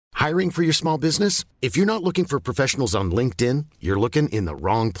Hiring for your small business? If you're not looking for professionals on LinkedIn, you're looking in the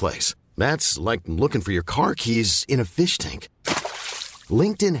wrong place. That's like looking for your car keys in a fish tank.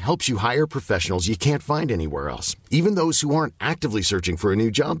 LinkedIn helps you hire professionals you can't find anywhere else, even those who aren't actively searching for a new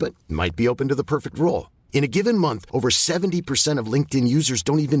job but might be open to the perfect role. In a given month, over 70% of LinkedIn users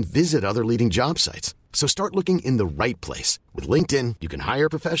don't even visit other leading job sites. So start looking in the right place. With LinkedIn, you can hire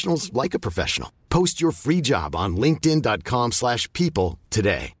professionals like a professional. Post your free job on linkedin.com/people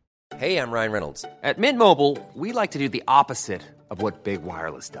today. Hey, I'm Ryan Reynolds. At Mint Mobile, we like to do the opposite of what Big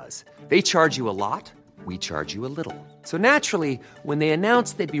Wireless does. They charge you a lot. We charge you a little. So naturally, when they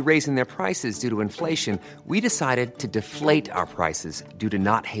announced they'd be raising their prices due to inflation, we decided to deflate our prices due to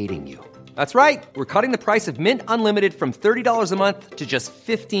not hating you. That's right. We're cutting the price of Mint Unlimited from $30 a month to just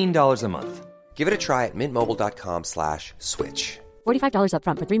 $15 a month. Give it a try at mintmobile.com/switch. $45 up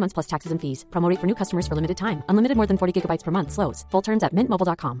front for 3 months plus taxes and fees. Promo rate for new customers for limited time. Unlimited more than 40 gigabytes per month slows. Full terms at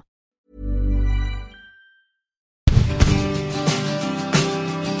mintmobile.com.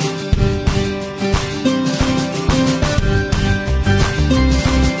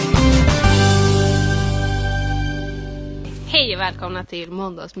 Hej och välkomna till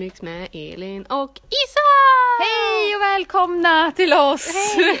Måndagsmyx med Elin och Isa! Hej och välkomna till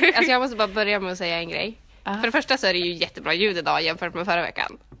oss! Hej. Alltså jag måste bara börja med att säga en grej. För det första så är det ju jättebra ljud idag jämfört med förra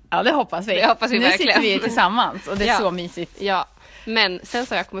veckan. Ja, det hoppas vi. Det hoppas vi nu verkligen. sitter vi tillsammans och det är så mysigt. Ja, men sen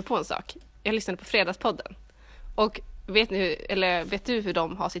så har jag kommit på en sak. Jag lyssnade på Fredagspodden. Och vet du hur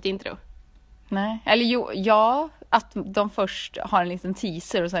de har sitt intro? Nej, eller ja, att de först har en liten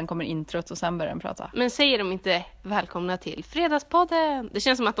teaser och sen kommer introt och sen börjar de prata. Men säger de inte välkomna till Fredagspodden? Det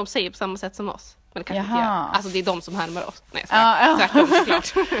känns som att de säger på samma sätt som oss. Men det kanske inte gör. Alltså det är de som härmar oss. Nej, tvärtom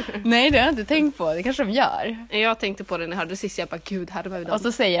såklart. Nej, det har jag inte tänkt på. Det kanske de gör. Jag tänkte på det när jag hörde sist. Jag bara, gud, härmar vi dem. Och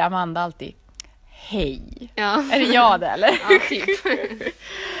så säger Amanda alltid hej. Ja. Är det jag det eller? Ja, typ.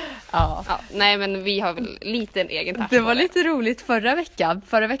 Ja. Nej, men vi har väl lite en egen touch. Det var lite roligt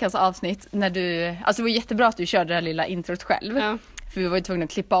förra veckans avsnitt när du, alltså det var jättebra att du körde det här lilla introt själv. Ja. För vi var ju tvungna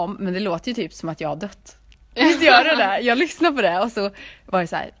att klippa om, men det låter ju typ som att jag har dött. Visst gör det där? Jag lyssnade på det och så var det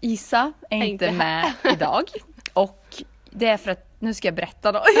så här, Isa är inte med idag. Och det är för att, nu ska jag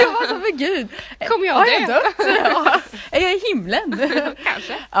berätta då. Jag var så, men gud. Kommer jag har dö? jag dött? Ja. Är jag i himlen?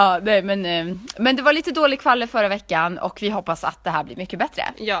 Kanske. Ja, men det var lite dålig kvalle förra veckan och vi hoppas att det här blir mycket bättre.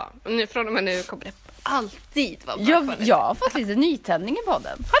 Ja, från och med nu kommer det alltid vara bra. Jag har fått lite nytändning i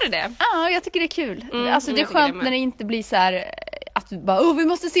podden. Har du det? Ja, jag tycker det är kul. Alltså det är jag tycker skönt det när det inte blir så här att vi bara, vi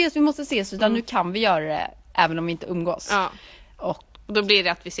måste ses. Utan nu kan vi göra det även om vi inte umgås. Ja. Och då blir det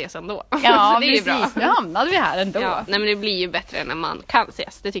att vi ses ändå. ja, så det är ju bra. Nu hamnade vi här ändå. Ja, nej, men det blir ju bättre när man kan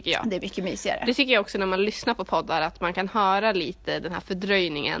ses, det tycker jag. Det är mycket mysigare. Det tycker jag också när man lyssnar på poddar, att man kan höra lite den här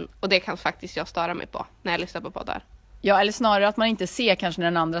fördröjningen. Och det kan faktiskt jag störa mig på när jag lyssnar på poddar. Ja, eller snarare att man inte ser kanske när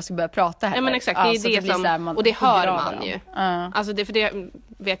den andra ska börja prata heller. Ja, men exakt, det är det som, här, och det hör man ju. Ja. Alltså det, för det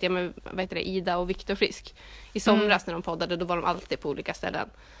vet jag med Ida och Viktor Frisk. I somras när de poddade, då var de alltid på olika ställen.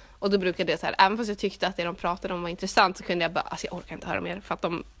 Och då brukade det så här, även fast jag tyckte att det de pratade om var intressant, så kunde jag bara, alltså jag orkar inte höra mer. För att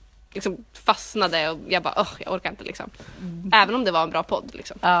de liksom fastnade och jag bara, jag orkar inte liksom. Även om det var en bra podd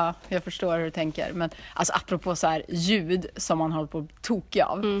liksom. Ja, jag förstår hur du tänker. Men alltså apropå så här ljud som man håller på att toka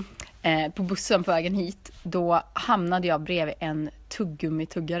av. På bussen på vägen hit, då hamnade jag bredvid en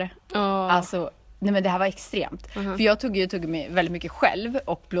tuggummi-tuggare. Alltså, nej men det här var extremt. För jag tuggar ju tuggummi väldigt mycket själv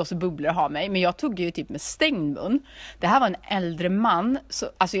och blåser bubblor och har mig. Men jag tuggar ju typ med stängd mun. Det här var en äldre man. Så,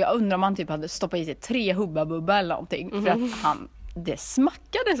 alltså jag undrar om han typ hade stoppat i sig 3 hubba-bubba eller någonting. För att det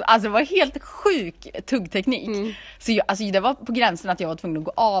smackade så. Alltså det var helt sjuk tuggteknik. Så det var på gränsen att jag var tvungen att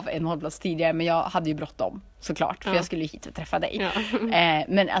gå av en hållplats tidigare. Men jag hade ju bråttom såklart. För jag skulle hit och träffa dig.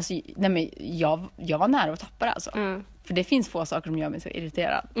 Men alltså jag var nära att tappa det alltså. För det finns få saker som gör mig så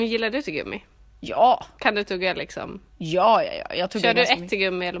irriterad. Men gillar du tuggummi? Ja. Kan du tugga liksom? Ja. Jag tuggar. Kör du ett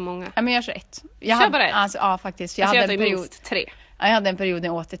tuggummi eller många? Ja, men jag kör ett. Kör bara ett? Alltså, ja, faktiskt. Jag jag hade en period minst 3. Jag hade en period när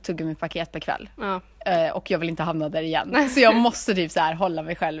jag åt ett tuggummi-paket per kväll. Ja. Och jag vill inte hamna där igen. Så jag måste typ så här hålla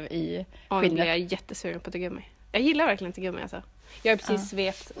mig själv i Nu skinnet. blir jag jättesugen på tuggummi. Jag gillar verkligen tuggummi alltså. Jag har precis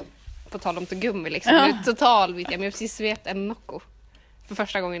svept, på tal om tuggummi liksom. Nu total vet jag, men jag har precis svept en Nocco. För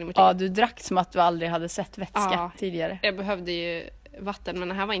första gången i mitt liv. Ja, du drack som att du aldrig hade sett vätska tidigare. Jag behövde ju vatten, men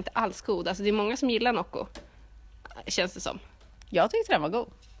den här var inte alls god. Alltså det är många som gillar Nocco. Känns det som. Jag tyckte den var god.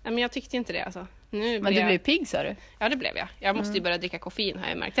 Nej, men jag tyckte inte det alltså. Men du blev pigg, sa du? Ja, det blev jag. Jag måste ju börja dricka koffein, har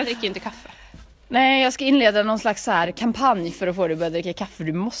jag märkt. Jag dricker ju inte kaffe. Nej, jag ska inleda någon slags så här kampanj för att få dig att börja dricka kaffe.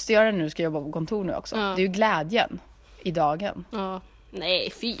 Du måste göra det nu, du ska jobba på kontor nu också. Det är ju glädjen i dagen. Ja.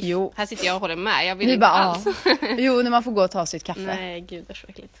 Nej, fy. Jo. Här sitter jag och håller med. Jag vill Du inte bara, alls. Jo, när man får gå och ta sitt kaffe. Nej, gud, det är så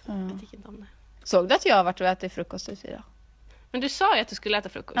äckligt. Jag tycker inte om det. Såg du att jag har varit och ätit frukost ute idag? Men du sa ju att du skulle äta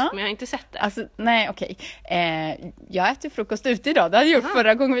frukost, men jag har inte sett det. Alltså, nej, okej. Jag äter frukost ute idag. Det hade jag gjort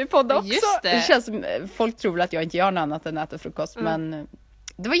förra gången vi poddade också. Just det. Det känns som, folk tror väl att jag inte gör något annat än att äta frukost. Men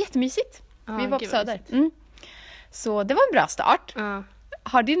det var jättemysigt. Vi var på Söder. Så det var en bra start.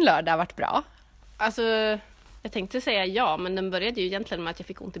 Har din lördag varit bra? Alltså, jag tänkte säga ja, men den började ju egentligen med att jag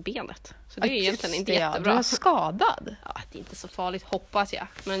fick ont i benet. Så det är ju egentligen inte jättebra. Du är skadad. Ja, det är inte så farligt, hoppas jag.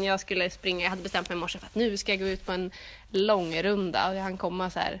 Men jag skulle springa, jag hade bestämt mig i morse för att nu ska jag gå ut på en lång runda. Och jag hann komma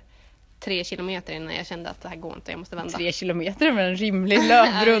så här 3 kilometer innan jag kände att det här går inte, jag måste vända. 3 kilometer med en rimlig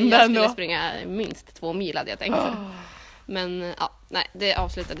löprunda jag ändå. skulle springa minst 2 mil hade jag tänkt. Men ja, nej, det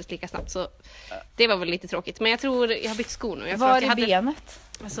avslutades lika snabbt så det var väl lite tråkigt. Men jag tror jag har bytt skor nu. Var är benet?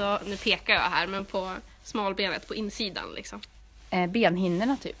 Alltså, nu pekar jag här, men på smalbenet på insidan liksom.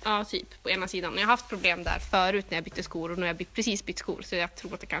 Benhinnorna typ? Ja, typ på ena sidan. Jag har haft problem där förut när jag bytte skor och nu har jag precis bytt skor. Så jag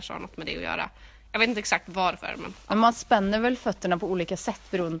tror att det kanske har något med det att göra. Jag vet inte exakt varför. Men man spänner väl fötterna på olika sätt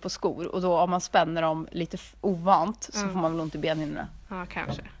beroende på skor. Och då om man spänner dem lite ovant så får man väl ont i benhinnorna. Ja,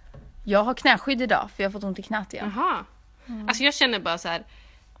 kanske. Jag har knäskydd idag för jag har fått ont i knät igen. Jaha. Alltså jag känner bara så här,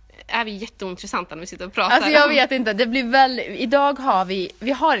 är vi jätteintressanta när vi sitter och pratar? Alltså jag vet inte, det blir väl, idag har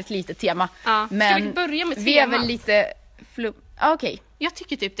vi har ett litet tema. Ja. Men ska vi börja med temat? Vi är väl lite okej. Jag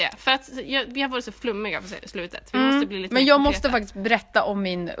tycker typ det, för att vi har varit så flummiga på slutet. Vi måste bli lite men jag konkreta. måste faktiskt berätta om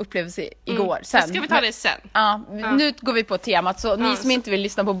min upplevelse igår sen. Ska vi ta det sen? Ja, nu går vi på temat. Så ni som inte vill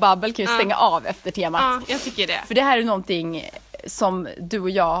lyssna på babbel kan ju stänga av efter temat. Ja, jag tycker det. För det här är någonting som du och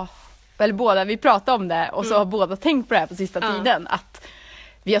jag, eller båda, vi pratade om det och så har båda tänkt på det här på sista tiden. Att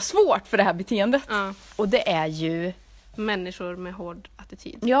vi har svårt för det här beteendet. Och det är ju människor med hård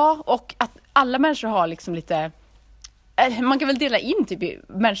attityd. Ja, och att alla människor har liksom lite, man kan väl dela in typ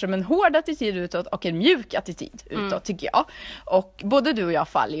människor med en hård attityd utåt och en mjuk attityd utåt tycker jag. Och både du och jag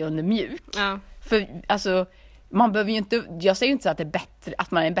faller ju under mjuk. Ja. För alltså man behöver ju inte, jag säger ju inte så att det är bättre,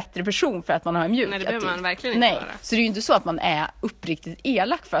 att man är en bättre person för att man har en mjuk attityd. Nej, det behöver man verkligen inte vara. Så det är ju inte så att man är uppriktigt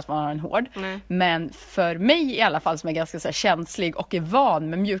elak för att man har en hård. Nej. Men för mig i alla fall som är ganska så här känslig och är van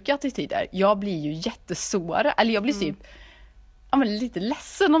med mjuka attityder, jag blir ju jättesårad, eller jag blir typ lite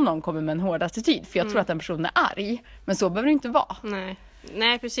ledsen om någon kommer med en hård attityd. För jag tror att den personen är arg. Men så behöver det inte vara.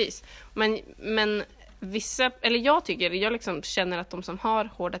 Nej, precis. Men vissa, eller jag liksom känner att de som har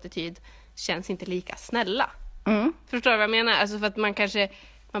hård attityd känns inte lika snälla. Förstår du vad jag menar? Alltså för att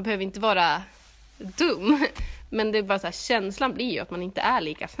man behöver inte vara dum. Men det är bara så här, känslan blir ju att man inte är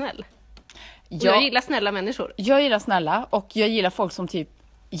lika snäll. Jag gillar snälla människor. Jag gillar snälla och jag gillar folk som typ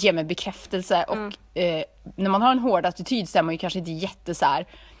ger mig bekräftelse och när man har en hård attityd så är man ju kanske inte jätte så här: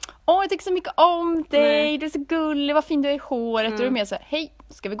 jag tycker så mycket om dig, du är så gullig, vad fin du är i håret. Och du är mer så här: hej,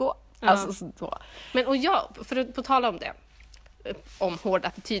 ska vi gå? Alltså så. Men och för att på tala om det, om hård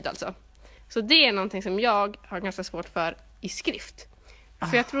attityd alltså. Så det är någonting som jag har ganska svårt för i skrift.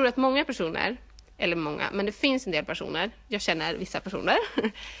 För jag tror att många personer, eller många, men det finns en del personer, jag känner vissa personer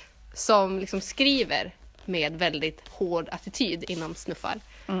som liksom skriver med väldigt hård attityd inom snuffar.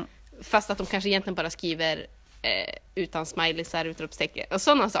 Fast att de kanske egentligen bara skriver utan smileysar, utropstecken och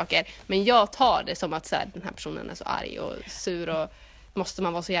sådana saker. Men jag tar det som att så här, den här personen är så arg och sur och måste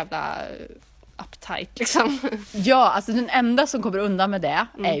man vara så jävla uptight liksom. Ja, alltså den enda som kommer undan med det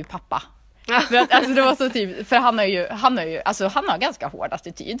är ju pappa. För att, alltså det var så typ, för han har ganska hård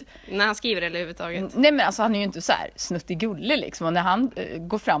attityd. När han skriver eller överhuvudtaget. Nej men alltså han är ju inte så här snuttigullig liksom. Och när han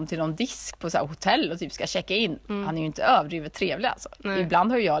går fram till någon disk på så här hotell och typ ska checka in, han är ju inte överdrivet trevlig alltså.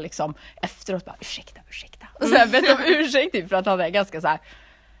 Ibland har jag liksom efteråt bara ursäkta. Och så här bett om ursäkt typ, för att han är ganska så här,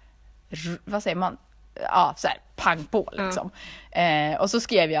 vad säger man? Ja, så här pang på liksom. Och så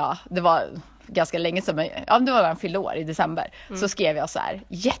skrev jag, det var ganska länge sedan, det var när han fyllde år i december. Så skrev jag så här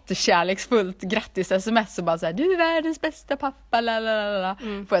jättekärleksfullt grattis sms och bara så här: du är världens bästa pappa, lalalala.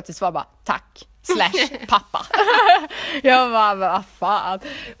 Får jag till svar bara tack / pappa. Jag bara, vad fan.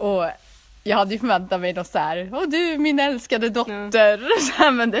 Och jag hade ju förväntat mig något så här: du min älskade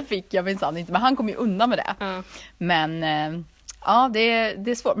dotter. Men det fick jag minsann inte. Men han kom ju undan med det. Men ja, det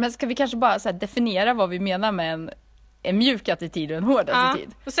är svårt. Men ska vi kanske bara så här definiera vad vi menar med en mjuk attityd och en hård attityd.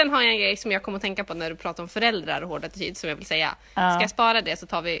 Och sen har jag en grej som jag kommer att tänka på när du pratar om föräldrar och hård attityd, som jag vill säga. Ska jag spara det så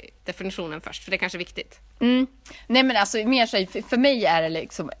tar vi definitionen först, för det är kanske viktigt. Nej men alltså mer så, för mig är det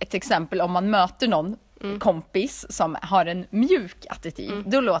liksom ett exempel om man möter någon kompis som har en mjuk attityd.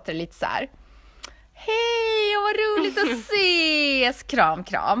 Då låter det lite så här: hej, vad roligt att ses,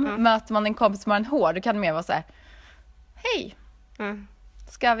 kram. Möter man en kompis som har en hård, då kan det mer vara så här: hej,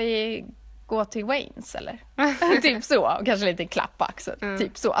 ska vi gå till Waynes eller? Typ så, och kanske lite klapp på axeln.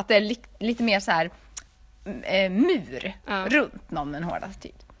 Typ så, att det är lite mer så här mur runt någon med en hård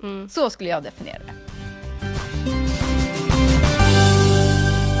attityd. Så skulle jag definiera det.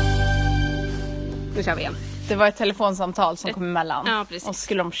 Nu kör vi igen. Det var ett telefonsamtal som kom emellan. Ja, precis. Och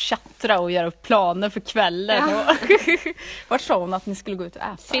skulle de chattra och göra upp planer för kvällen. Ja. Vart sa hon att ni skulle gå ut och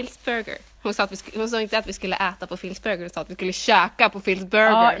äta? Phil's Burger. Hon sa inte att vi skulle äta på Phil's Burger, hon sa att vi skulle käka på Phil's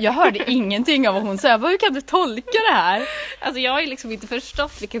Burger. Ja, jag hörde ingenting av vad hon sa. Hur kan du tolka det här? Alltså jag har ju liksom inte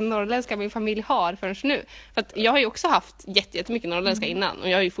förstått vilken norrländska min familj har förrän nu. För att jag har ju också haft jättemycket norrländska innan. Och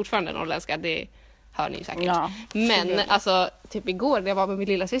jag har ju fortfarande norrländska, det hör ni ju säkert. Ja, men alltså typ igår när jag var med min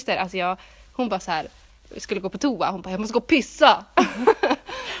lilla syster, alltså hon bara så här, vi skulle gå på toa, hon bara, jag måste gå och pissa.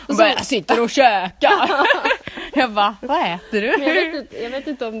 Hon bara, jag sitter och käkar. Jag bara, vad äter du? Jag vet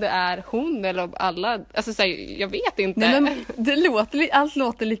inte om det är hon eller om alla, alltså så här, jag vet inte. Nej, men allt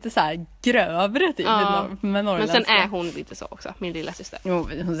låter lite så här grövre typ med norrländska. Men sen är hon lite så också, min lilla syster. Jo,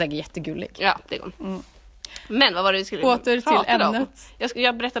 hon är säkert jättegullig. Ja, det är hon. Mm. Men vad var det vi skulle åter till ämnet.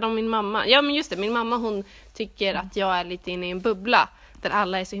 Jag berättade om min mamma. Ja, men just det, min mamma hon tycker att jag är lite inne i en bubbla där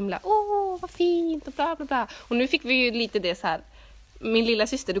alla är så himla, vad fint och bla bla bla. Och nu fick vi ju lite det så här, min lilla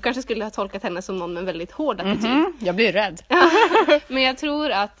syster, du kanske skulle ha tolkat henne som någon med en väldigt hård attityd. Jag blir rädd. Men jag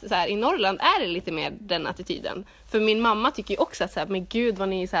tror att så här, i Norrland är det lite mer den attityden. För min mamma tycker ju också att så här, men gud vad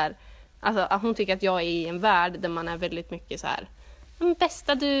ni är så här, alltså att hon tycker att jag är i en värld där man är väldigt mycket så här,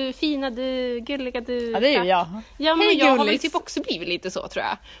 bästa du, fina du, gulliga du. Ja, det är ju jag. Ja, men jag har väl typ också blivit lite så, tror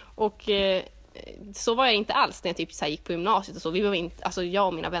jag. Och så var jag inte alls när jag typ så här gick på gymnasiet och så. Vi var inte, alltså jag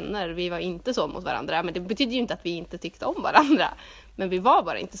och mina vänner, vi var inte så mot varandra. Men det betyder ju inte att vi inte tyckte om varandra. Men vi var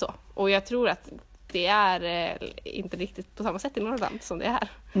bara inte så. Och jag tror att det är inte riktigt på samma sätt i Norrland som det är här.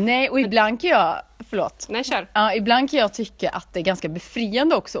 Nej, och ibland kan jag, förlåt. Nej, kör. Ja, ibland kan jag tycka att det är ganska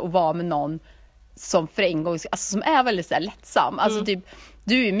befriande också att vara med någon som för en gång, alltså som är väldigt så här lättsam. Alltså typ,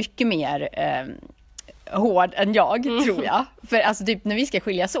 du är mycket mer hård än jag, tror jag. För alltså typ när vi ska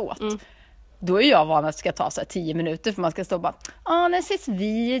skiljas åt, då är jag van att det ska ta så här 10 minuter för man ska stå och bara, när ses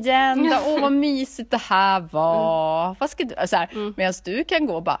vi igen? Vad mysigt det här var. Vad ska du? Så här, medan du kan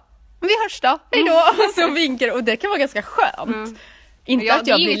gå och bara, vi hörs då, hejdå. Och så vinkar, och det kan vara ganska skönt. Inte att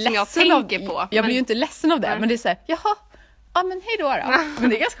jag blir ledsen av det. Jag blir ju inte ledsen av det, men det är så här, jaha, ja men hejdå då. Men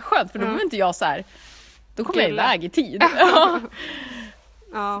det är ganska skönt för då behöver inte jag så här, då kommer jag iväg i tid.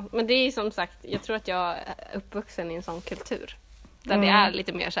 Ja, men det är som sagt, jag tror att jag är uppvuxen i en sån kultur. Där det är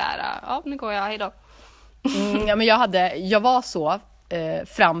lite mer så här, nu går jag, hejdå. Ja, men jag var så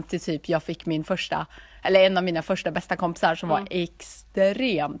fram till typ jag fick min första, eller en av mina första bästa kompisar som var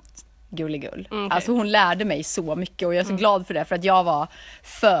extremt gulligull. Alltså hon lärde mig så mycket och jag är så glad för det, för att jag var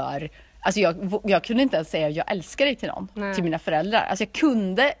alltså jag kunde inte ens säga jag älskar dig till någon, till mina föräldrar. Alltså jag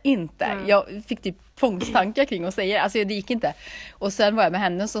kunde inte. Jag fick typ tvångstankar kring att säga det. Alltså det gick inte. Och sen var jag med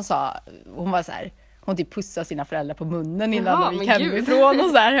henne som sa, hon var så här, hon typ pussade sina föräldrar på munnen innan de gick hemifrån och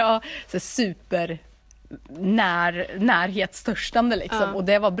så här, ja, så super närhetstörstande liksom. Och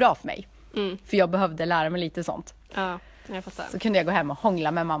det var bra för mig. För jag behövde lära mig lite sånt. Ja, jag fattar. Så kunde jag gå hem och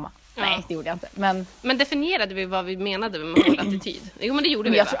hångla med mamma. Ja. Nej, det gjorde jag inte. Men definierade vi vad vi menade med hård attityd? Jo, men det gjorde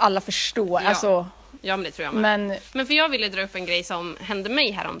vi. Jag tror alla förstår. Ja. Alltså, ja, men det tror jag med. Men för jag ville dra upp en grej som hände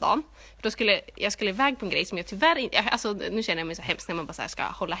mig häromdagen. För då skulle jag iväg på en grej som jag tyvärr inte... Alltså, nu känner jag mig så hemskt när man bara så här ska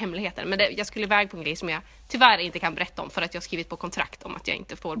hålla hemligheter. Men jag skulle iväg på en grej som jag tyvärr inte kan berätta om. För att jag har skrivit på kontrakt om att jag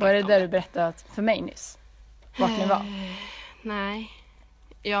inte får berätta om det. Var det där du berättade för mig nyss? Vart ni var? Nej.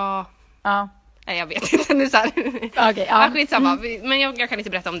 Ja. Ja. Nej, jag vet inte nu så här. Okay, ja. Skitsamma. Men jag kan inte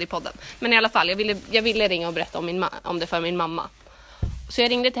berätta om det i podden. Men i alla fall, jag ville ringa och berätta om det för min mamma. Så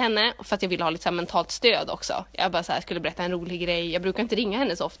jag ringde till henne för att jag ville ha lite så här mentalt stöd också. Jag bara så här, skulle berätta en rolig grej. Jag brukar inte ringa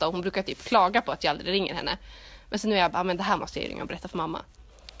henne så ofta och hon brukar typ klaga på att jag aldrig ringer henne. Men så nu är jag bara, men det här måste jag ringa och berätta för mamma.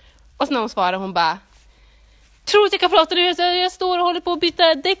 Och så när hon svarar, hon bara, tror att jag kan prata nu? Jag står och håller på att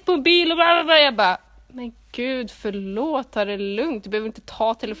byta däck på en bil och bla bla bla. Jag bara, men gud, förlåt, ta det lugnt. Du behöver inte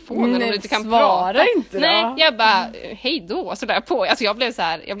ta telefonen om du inte kan prata. Inte då. Nej, jag bara, hej då, så där på. Alltså jag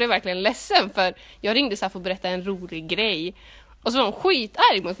blev verkligen ledsen för jag ringde så här för att berätta en rolig grej. Och så var hon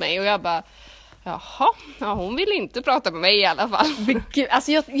skitarg mot mig och jag bara, jaha, hon vill inte prata med mig i alla fall. Gud,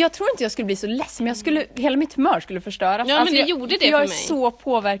 alltså jag tror inte jag skulle bli så ledsen, men hela mitt humör skulle förstöras. Ja, alltså men det gjorde det för mig. Jag är så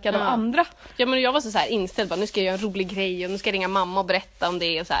påverkad av andra. Ja, men jag var så här inställd, bara, nu ska jag göra en rolig grej och nu ska jag ringa mamma och berätta om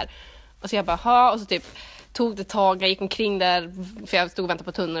det och så här. Och så jag bara, och så typ tog det tag, jag gick omkring där för jag stod och väntade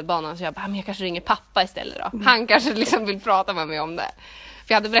på tunnelbanan, så jag bara, men jag kanske ringer pappa istället då. Han kanske liksom vill prata med mig om det.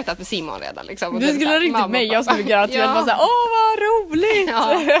 För jag hade berättat för Simon redan liksom. Du skulle ha ringt till mig, jag skulle garanterat bara såhär, vad roligt!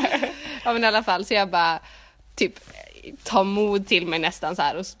 Ja, men i alla fall, så jag bara typ tar mod till mig nästan så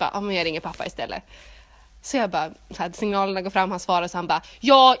här och så bara, men jag ringer pappa istället. Så jag bara, så här, signalerna går fram, han svarar så han bara,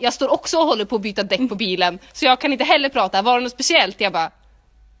 ja, jag står också och håller på att byta däck på bilen så jag kan inte heller prata, var det något speciellt? Jag bara,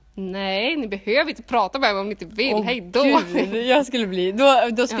 nej, ni behöver inte prata med mig om ni inte vill, hej då. Gud, jag skulle bli,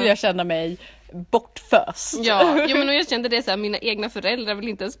 då skulle jag känna mig bortföst. Ja, men och jag kände det så här, mina egna föräldrar vill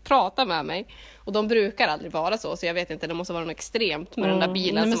inte ens prata med mig. Och de brukar aldrig vara så jag vet inte, det måste vara något extremt med den där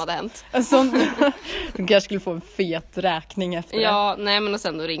bilen som hade hänt. De kanske skulle få en fet räkning efter det. Ja, nej men och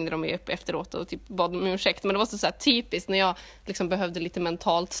sen då ringde de mig upp efteråt och typ bad om ursäkt. Men det var så här typiskt när jag liksom behövde lite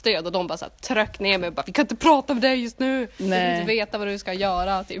mentalt stöd och de bara så här tryck ner mig och bara, vi kan inte prata med dig just nu. Jag vill inte veta vad du ska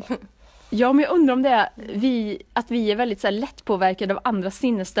göra, typ. Ja, men jag undrar om det är att vi är väldigt så här lättpåverkade av andra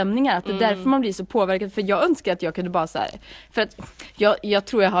sinnesstämningar. Att det är därför man blir så påverkad. För jag önskar att jag kunde bara så här... För att jag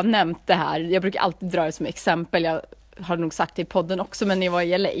tror jag har nämnt det här. Jag brukar alltid dra det som exempel. Jag har nog sagt det i podden också, men när jag var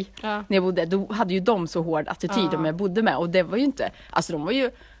i LA. Ja. När jag bodde, då hade ju de så hård attityd de jag bodde med. Och det var ju inte... Alltså de var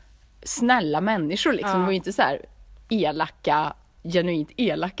ju snälla människor liksom. De var ju inte så här elaka, genuint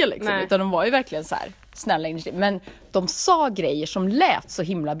elaka liksom. Nej. Utan de var ju verkligen så här... snälla industri. Men de sa grejer som lät så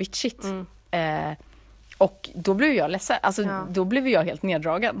himla bitchigt. Och då blev jag ledsen. Alltså, då blev jag helt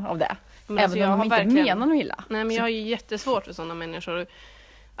neddragen av det. Men även om de inte menar något illa. Nej, men jag har ju jättesvårt för sådana människor.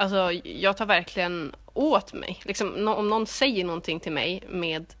 Alltså, jag tar verkligen åt mig. Liksom, om någon säger någonting till mig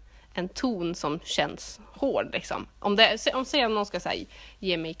med en ton som känns hård. Liksom. Om någon ska säga,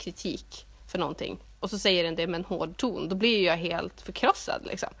 ge mig kritik för någonting. Och så säger den det med en hård ton. Då blir jag helt förkrossad.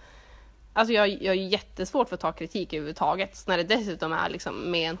 Liksom. Alltså jag är jättesvårt för att ta kritik överhuvudtaget. Så när det dessutom är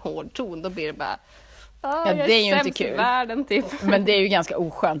liksom med en hård ton, då blir det bara... Ja, det är ju inte kul. Världen, typ. Men det är ju ganska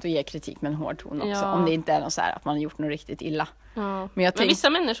oskönt att ge kritik med en hård ton också. Ja. Om det inte är något så här att man har gjort något riktigt illa. Ja. Men vissa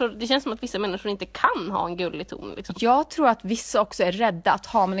människor, det känns som att vissa människor inte kan ha en gullig ton. Liksom. Jag tror att vissa också är rädda att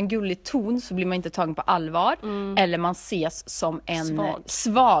har man en gullig ton så blir man inte tagen på allvar. Eller man ses som en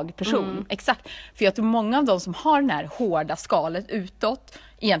svag person. Exakt. För jag tror många av de som har den här hårda skalet utåt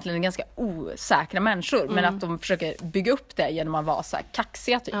egentligen är ganska osäkra människor. Men att de försöker bygga upp det genom att vara så här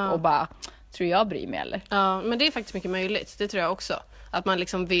kaxiga typ. Och bara... Tror jag bryr mig eller? Ja, men det är faktiskt mycket möjligt. Det tror jag också. Att man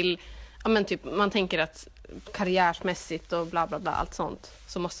liksom vill... Ja, men typ, man tänker att karriärsmässigt och bla bla bla, allt sånt,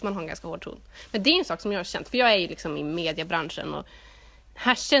 så måste man ha en ganska hård ton. Men det är en sak som jag har känt. För jag är ju liksom i mediebranschen. Och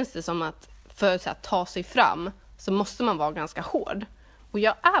här känns det som att för att ta sig fram så måste man vara ganska hård. Och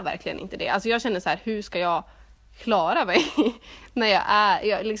jag är verkligen inte det. Alltså jag känner så här, hur ska jag klara mig när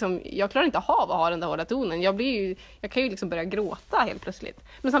jag klarar inte av att ha den där hårda tonen. Jag kan ju liksom börja gråta helt plötsligt.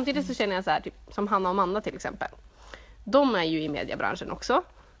 Men samtidigt så känner jag så här, typ, som Hanna och Amanda till exempel. De är ju i mediebranschen också.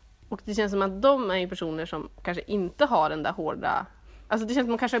 Och det känns som att de är ju personer som kanske inte har den där hårda... Alltså det känns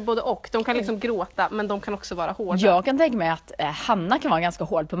som att de kanske är både och. De kan liksom gråta, men de kan också vara hårda. Jag kan tänka mig att Hanna kan vara ganska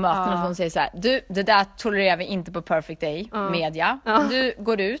hård på möten. Att hon säger så här, du, det där tolererar vi inte på Perfect Day media. Du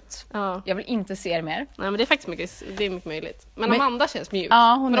går ut. Jag vill inte se er mer. Nej, men det är faktiskt mycket möjligt. Men Amanda känns mjuk.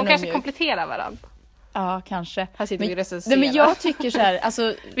 Men de kanske kompletterar varandra. Ja, kanske. Här sitter vi och recenserar. Men jag tycker så här,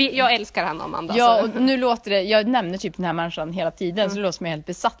 alltså, jag älskar Hanna och Amanda. Ja, och nu låter det, jag nämner typ den här människan hela tiden, så det låter som jag är helt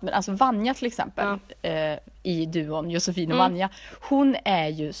besatt. Men alltså Vanja till exempel, i duon Josefin och Vanja, hon är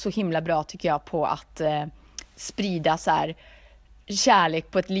ju så himla bra tycker jag på att sprida så här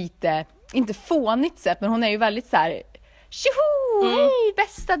kärlek på ett lite, inte fånigt sätt, men hon är ju väldigt så här, tjoho, hej,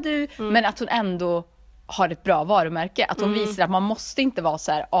 bästa du. Men att hon ändå har ett bra varumärke. Att hon visar att man måste inte vara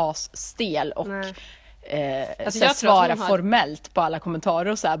så här asstel och alltså svara formellt på alla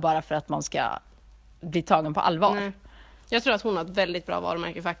kommentarer och så här, bara för att man ska bli tagen på allvar. Nej. Jag tror att hon har ett väldigt bra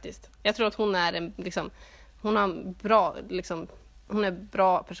varumärke faktiskt. Jag tror att hon är hon är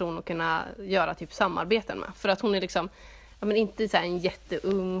bra person att kunna göra typ samarbeten med. För att hon är liksom, men inte så här en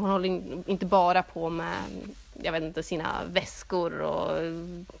jätteung, hon håller inte bara på med, jag vet inte, sina väskor och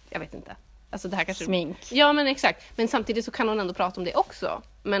jag vet inte. Alltså det här kanske... Smink. Ja, men exakt. Men samtidigt så kan hon ändå prata om det också.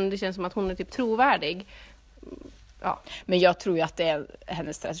 Men det känns som att hon är typ trovärdig. Ja. Men jag tror ju att det är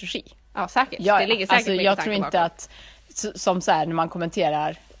hennes strategi. Ja, säkert. Ja, det ligger säkert alltså, jag tror inte bakom. Att, som så här när man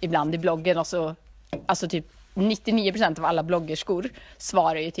kommenterar ibland i bloggen och så, alltså typ 99% av alla bloggerskor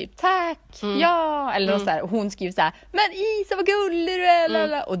svarar ju typ tack, ja, eller något så här. Och hon skriver så här, men Isa vad gullig du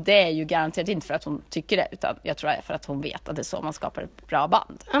är, och det är ju garanterat inte för att hon tycker det, utan jag tror det är för att hon vet att det är så man skapar ett bra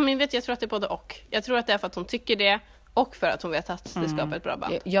band. Ja, men jag tror att det är både och. Jag tror att det är för att hon tycker det och för att hon vet att det skapar ett bra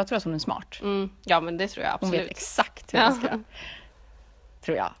band. Jag tror att hon är smart. Ja, men det tror jag absolut. Hon vet exakt hur det ska.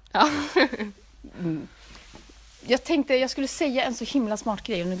 Tror jag. Ja. Jag tänkte jag skulle säga en så himla smart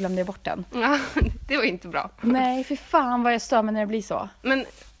grej och nu glömde jag bort den. Ja, det var inte bra. Nej, för fan vad jag stör mig när det blir så. Men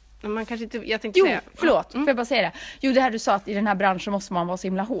man kanske inte, jag tänkte säga... Förlåt, får jag bara säga det? Jo, det här du sa att i den här branschen måste man vara så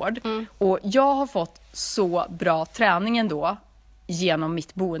himla hård. Och jag har fått så bra träning ändå genom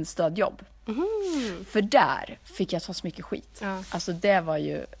mitt boendestödjobb. För där fick jag ta så mycket skit. Ja. Alltså det var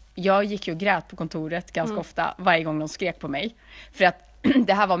ju... Jag gick ju och grät på kontoret ganska ofta varje gång de skrek på mig. För att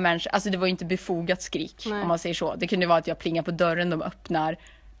det här var människor, alltså det var inte befogat skrik. Nej. Om man säger så. Det kunde vara att jag plingar på dörren, de öppnar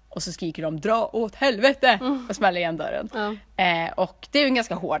och så skriker de dra åt helvete och smäller igen dörren. Och det är ju en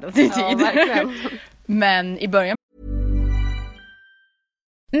ganska hård attityd. Men i början.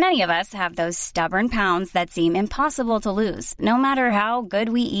 Many of us have those stubborn pounds that seem impossible to lose, no matter how good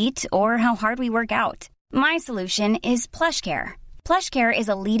we eat or how hard we work out. My solution is PlushCare. PlushCare is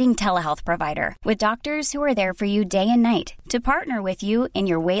a leading telehealth provider with doctors who are there for you day and night to partner with you in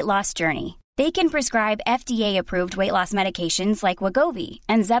your weight loss journey. They can prescribe FDA-approved weight loss medications like Wegovy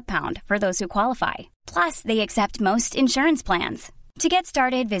and Zepbound for those who qualify. Plus, they accept most insurance plans. To get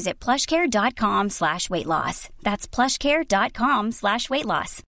started, visit plushcare.com/weightloss. That's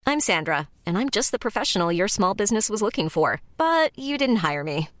plushcare.com/weightloss. I'm Sandra, and I'm just the professional your small business was looking for. But you didn't hire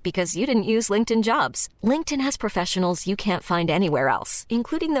me because you didn't use LinkedIn Jobs. LinkedIn has professionals you can't find anywhere else,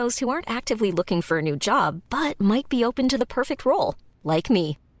 including those who aren't actively looking for a new job, but might be open to the perfect role, like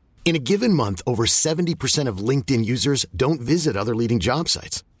me. In a given month, over 70% of LinkedIn users don't visit other leading job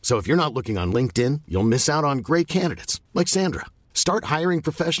sites. So if you're not looking on LinkedIn, you'll miss out on great candidates like Sandra. Start hiring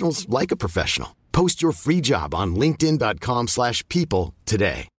professionals like a professional. Post your free job on linkedin.com/people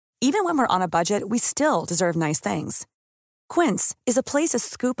today. Even when we're on a budget, we still deserve nice things. Quince is a place to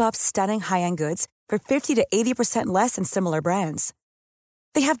scoop up stunning high-end goods for 50 to 80% less than similar brands.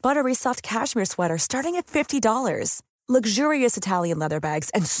 They have buttery soft cashmere sweaters starting at $50, luxurious Italian leather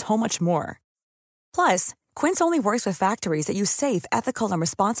bags, and so much more. Plus, Quince only works with factories that use safe, ethical, and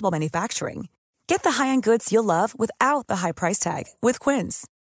responsible manufacturing. Get the high-end goods you'll love without the high price tag with Quince.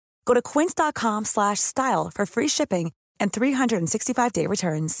 Go to quince.com/style for free shipping and 365-day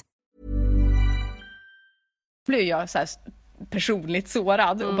returns. Blev jag så här personligt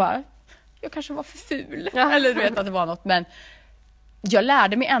sårad och bara, jag kanske var för ful. Eller du vet att det var något. Men jag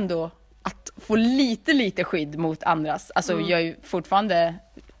lärde mig ändå att få lite skydd mot andras. Alltså jag är ju fortfarande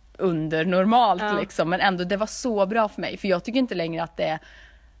under normalt liksom. Men ändå det var så bra för mig. För jag tycker inte längre att det är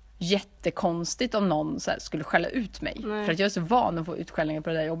jättekonstigt om någon så här skulle skälla ut mig. Nej. För att jag är så van att få utskällningar på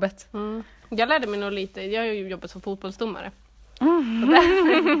det där jobbet. Jag lärde mig nog lite. Jag har ju jobbat som fotbollsdomare.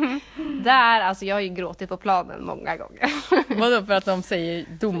 Där, alltså jag har ju gråtit på planen många gånger. Vadå, för att de säger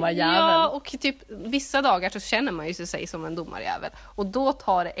domarjävel? Ja, och typ vissa dagar så känner man ju sig som en domarjävel. Och då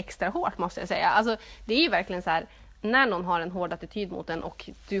tar det extra hårt, måste jag säga. Alltså det är ju verkligen så här, när någon har en hård attityd mot en och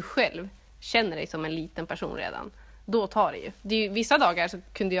du själv känner dig som en liten person redan, då tar det ju. Det är ju vissa dagar så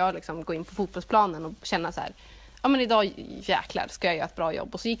kunde jag liksom gå in på fotbollsplanen och känna så här, ja men idag jäklar ska jag göra ett bra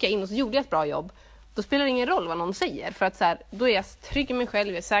jobb. Och så gick jag in och så gjorde jag ett bra jobb. Då spelar det ingen roll vad någon säger. För att så här, då är jag trygg i mig själv,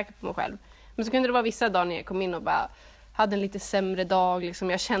 jag är säker på mig själv. Men så kunde det vara vissa dagar när jag kom in och bara hade en lite sämre dag. Liksom.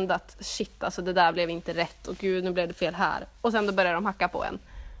 Jag kände att shit, alltså det där blev inte rätt. Och gud, nu blev det fel här. Och sen då börjar de hacka på en.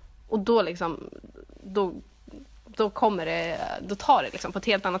 Och då liksom, då kommer det, då tar det liksom på ett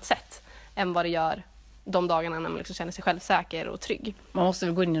helt annat sätt än vad det gör de dagarna när man liksom känner sig självsäker och trygg. Man måste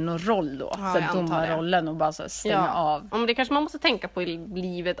väl gå in i någon roll då. Ja, så domarrollen och bara så stänga av. Men det kanske man måste tänka på i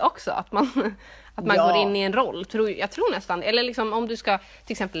livet också. Att man går in i en roll. Jag tror nästan. Eller liksom om du ska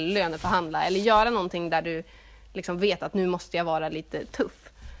till exempel löneförhandla. Eller göra någonting där du liksom vet att nu måste jag vara lite tuff.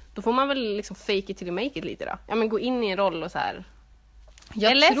 Då får man väl liksom fake it till you make it lite då. Ja, men gå in i en roll och så här.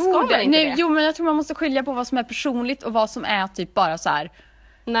 Jag tror det. Nej, jo, men jag tror man måste skilja på vad som är personligt och vad som är typ bara så här.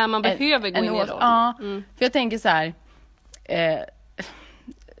 När man behöver gå in i en roll. Ja, för jag tänker så här.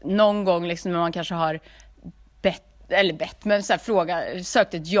 Någon gång liksom när man kanske har men så här,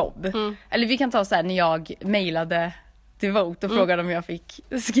 sökt ett jobb. Eller vi kan ta så här när jag mejlade Devote och frågade om jag fick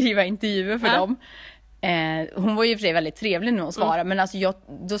skriva intervjuer för dem. Hon var ju för sig väldigt trevlig nu att svara. Men alltså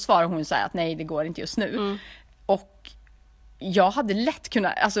då svarade hon så här att nej, det går inte just nu. Och jag hade lätt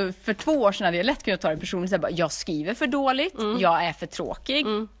kunnat, alltså för 2 år sedan hade jag lätt kunnat ta det personligt. Så här, jag skriver för dåligt, jag är för tråkig,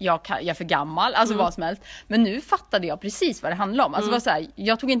 jag är för gammal, alltså vad som helst. Men nu fattade jag precis vad det handlade om. Alltså det var så här,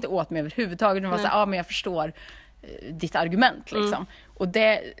 jag tog inte åt mig överhuvudtaget. Det var så här, men jag förstår ditt argument liksom. Och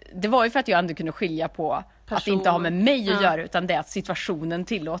det var ju för att jag ändå kunde skilja på att det inte har med mig att göra, utan det är att situationen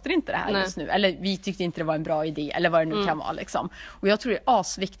tillåter inte det här just nu. Eller vi tyckte inte det var en bra idé, eller vad det nu kan vara liksom. Och jag tror det är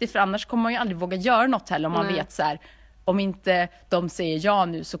asviktigt, för annars kommer man ju aldrig våga göra något heller om man vet så här, om inte de säger ja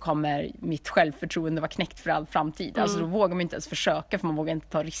nu så kommer mitt självförtroende vara knäckt för all framtid. Alltså då vågar man inte ens försöka, för man vågar inte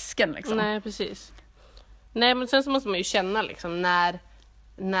ta risken liksom. Nej, precis. Nej, men sen så måste man ju känna liksom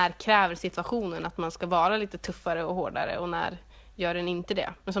när kräver situationen att man ska vara lite tuffare och hårdare, och när gör den inte det.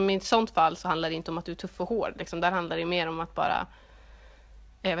 Men som i ett sånt fall så handlar det inte om att du är tuff och hård liksom. Där handlar det mer om att bara,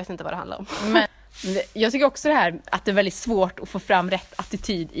 jag vet inte vad det handlar om. Men jag tycker också det här att det är väldigt svårt att få fram rätt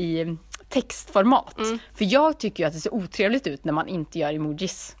attityd i textformat. För jag tycker ju att det ser otrevligt ut när man inte gör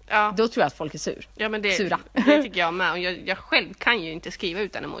emojis. Ja. Då tror jag att folk är sura. Det tycker jag med. Och jag själv kan ju inte skriva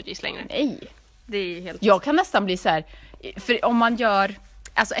utan emojis längre. Nej. Det är helt... Jag kan nästan bli så här, för om man gör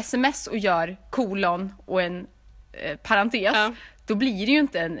alltså sms och gör kolon och en parentes, då blir det ju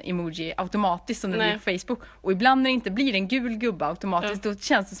inte en emoji automatiskt som det blir på Facebook. Och ibland när det inte blir en gul gubbe automatiskt, då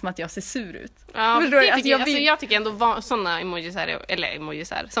känns det som att jag ser sur ut. Ja, jag tycker ändå sådana emojis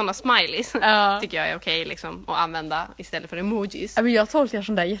här, sådana smileys tycker jag är okej liksom, att använda istället för emojis. Men jag tolkar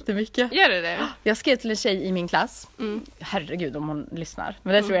sånt där jättemycket. Gör det? Jag skrev till en tjej i min klass. Herregud om hon lyssnar.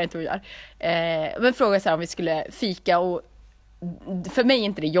 Men det tror jag inte hon gör. Men frågade så här om vi skulle fika, och för mig är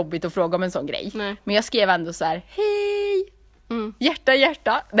inte det jobbigt att fråga om en sån grej. Nej. Men jag skrev ändå så här: hej!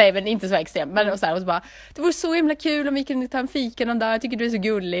 Hjärta. Nej, men inte så extremt. Men och så bara, det vore så himla kul om vi kunde ta en fika någon dag. Jag tycker du är så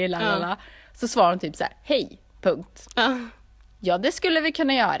gullig. Lalala. Så svarade hon typ så här: hej, punkt. Ja, det skulle vi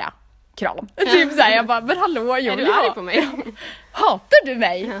kunna göra. Kram. Typ så här, jag bara, men hallå, är du arg på mig? Hatar du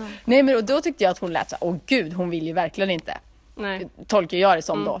mig? Nej, men då tyckte jag att hon lät så här: åh gud, hon vill ju verkligen inte. Nej. Tolkar jag det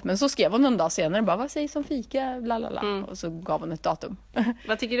som då. Men så skrev hon någon dag senare bara, vad sägs om fika? Lalala. Och så gav hon ett datum.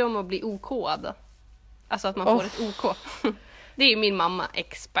 Vad tycker du om att bli OK-ad? Alltså att man får ett OK. Det är ju min mamma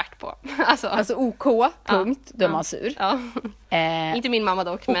expert på. Alltså OK, punkt, då är man sur. Ja. Inte min mamma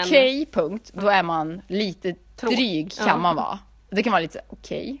dock. Okej, punkt, då är man lite dryg kan man vara. Det kan vara lite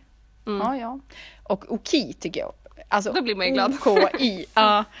okej. Ja. Och okej tycker jag. Alltså, då blir man ju glad. OK-i.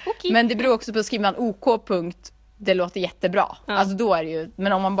 Okay. Men det beror också på att skriva en OK, punkt. Det låter jättebra. Alltså då är det ju,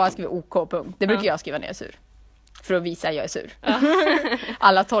 men om man bara skriver OK, punkt. Det brukar jag skriva när jag är sur. För att visa att jag är sur.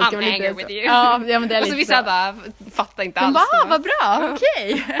 Alla tolkar väl lite så. Ja, men det är och så vissa bara fattar inte alls. Vad bra,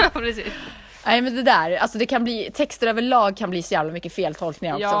 okej. Precis. Nej, men det där, alltså det kan bli, texter överlag kan bli så jävla mycket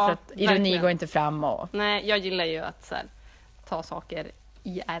feltolkningar också. För att ironi går inte fram. Nej, jag gillar ju att så här, ta saker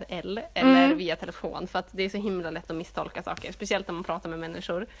IRL eller via telefon. För att det är så himla lätt att misstolka saker. Speciellt när man pratar med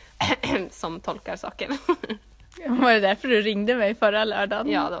människor som tolkar saker. Var det därför du ringde mig förra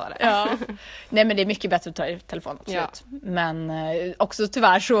lördagen? Ja, det var det. Ja. Nej, men det är mycket bättre att ta i telefon, absolut. Ja. Men också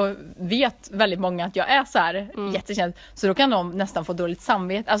tyvärr så vet väldigt många att jag är så här jättekänd. Så då kan de nästan få dåligt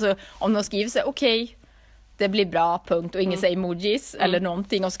samvete. Alltså om de skriver så här, okej, det blir bra, punkt. Och ingen säger emojis eller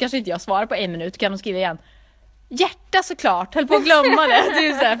någonting. Och så kanske inte jag svarar på 1 minut. Kan de skriva igen: hjärta såklart, höll på att glömma det. Det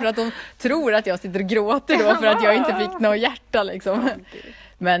är så här för att de tror att jag sitter och gråter då för att jag inte fick något hjärta liksom.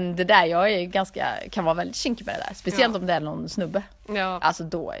 Men det där, jag är kan vara väldigt kinkig med det där. Speciellt om det är någon snubbe. Ja. Alltså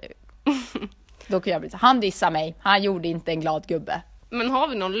då kan jag bli så, han dissar mig, han gjorde inte en glad gubbe. Men har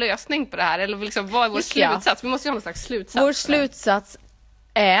vi någon lösning på det här? Eller liksom, vad är vår slutsats? Vi måste ju ha någon slags slutsats. Vår slutsats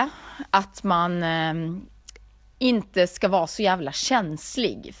är att man inte ska vara så jävla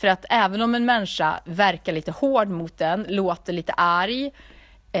känslig. För att även om en människa verkar lite hård mot den, låter lite arg,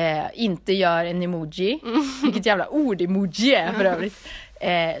 inte gör en emoji, vilket jävla ord emoji är för övrigt,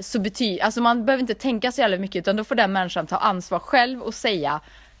 så betyder, alltså man behöver inte tänka så jävla mycket, utan då får den människan ta ansvar själv och säga: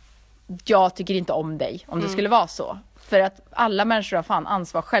 jag tycker inte om dig, om det skulle vara så. För att alla människor har fan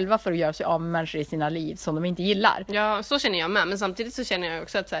ansvar själva för att göra sig av med människor i sina liv som de inte gillar. Ja, så känner jag med. Men samtidigt så känner jag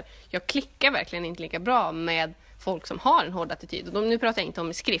också att så här, jag klickar verkligen inte lika bra med folk som har en hård attityd. Och nu pratar jag inte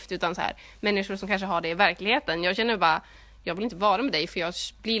om i skrift, utan så här, människor som kanske har det i verkligheten. Jag känner bara, jag vill inte vara med dig för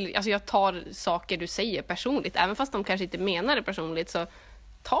jag tar saker du säger personligt. Även fast de kanske inte menar det personligt, så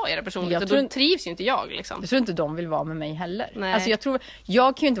tar jag det personligt. Och då trivs ju inte jag liksom. Jag tror inte de vill vara med mig heller. Nej. Alltså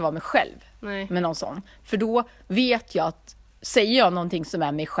jag kan ju inte vara mig själv. Nej. Med någon sån. För då vet jag att säger jag någonting som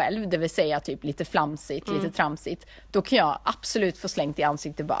är mig själv, det vill säga typ lite flamsigt, lite tramsigt, då kan jag absolut få slängt i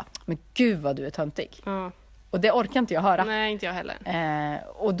ansiktet bara: men gud vad du är töntig. Och det orkar inte jag höra. Nej, inte jag heller.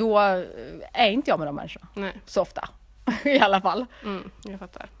 Och då är inte jag med de människorna. Nej. Så ofta. I alla fall. Jag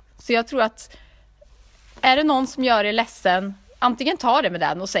fattar. Så jag tror att är det någon som gör dig ledsen, antingen ta det med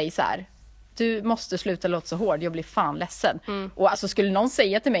den och säg så här: du måste sluta låta så hård, jag blir fan ledsen. Och alltså skulle någon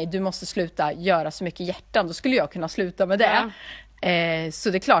säga till mig: du måste sluta göra så mycket hjärtan, då skulle jag kunna sluta med det. Så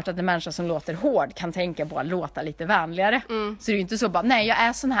det är klart att en människa som låter hård kan tänka på att låta lite vänligare. Så det är ju inte så bara, nej jag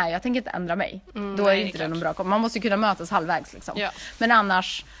är sån här, jag tänker inte ändra mig. Då är inte det någon bra. Man måste kunna mötas halvvägs liksom. Ja. Men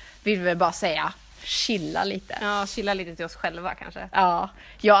annars vill vi bara säga: chilla lite. Ja, chilla lite till oss själva kanske. Ja,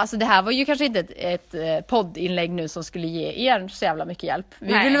 alltså det här var ju kanske inte ett poddinlägg nu som skulle ge er så jävla mycket hjälp.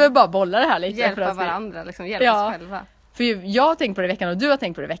 Vi ville väl bara bolla det här lite. Hjälpa varandra, liksom. Hjälpa oss själva. För jag har tänkt på det i veckan och du har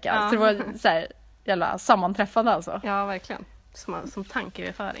tänkt på det i veckan. Ja. Så det var så här jävla sammanträffande alltså. Ja, verkligen. Som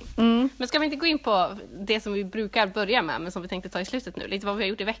tankeöverföring. Men ska vi inte gå in på det som vi brukar börja med, men som vi tänkte ta i slutet nu? Lite vad vi har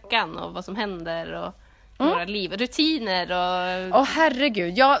gjort i veckan och vad som händer och våra liv, rutiner och...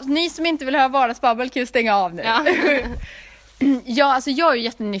 herregud. Ni som inte vill höra vardagsbabbel kan ju stänga av nu. Ja. Alltså jag är ju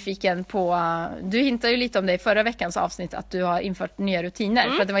jättenyfiken på... Du hintade ju lite om det i förra veckans avsnitt, att du har infört nya rutiner.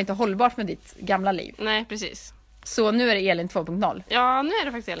 För att det var inte hållbart med ditt gamla liv. Nej, precis. Så nu är det Elin 2.0. Ja, nu är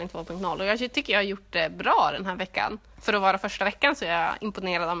det faktiskt Elin 2.0 och jag tycker jag har gjort det bra den här veckan. För att vara första veckan så är jag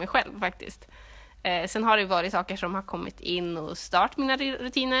imponerad av mig själv faktiskt. Sen har det varit saker som har kommit in och start mina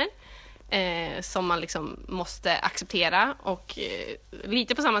rutiner. Som man liksom måste acceptera. Och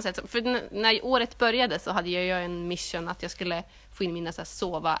lite på samma sätt. För när året började så hade jag en mission att jag skulle få in mina så här,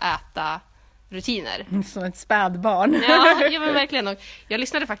 sova, äta rutiner. Som ett spädbarn. Ja, men verkligen. Och jag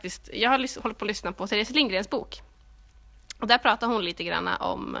lyssnade faktiskt, jag har hållit på att lyssna på Therese Lindgrens bok. Och där pratar hon lite grann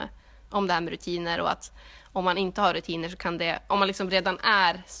om det här med rutiner och att om man inte har rutiner så kan det, om man liksom redan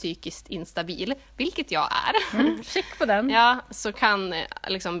är psykiskt instabil, vilket jag är. Check på den. Ja, så kan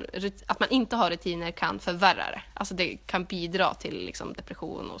liksom, att man inte har rutiner kan förvärra det. Alltså det kan bidra till liksom,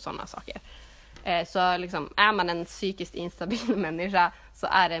 depression och sådana saker. Så liksom, är man en psykiskt instabil människa så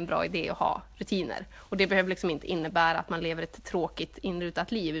är det en bra idé att ha rutiner. Och det behöver liksom inte innebära att man lever ett tråkigt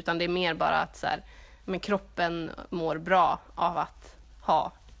inrutat liv, utan det är mer bara att så här, men kroppen mår bra av att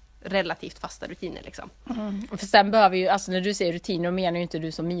ha relativt fasta rutiner liksom. För sen behöver ju, alltså när du säger rutiner, då menar ju inte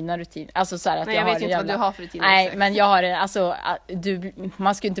du som mina rutiner. Alltså så här att nej, jag vet inte vad du har för rutiner. Nej, men jag har alltså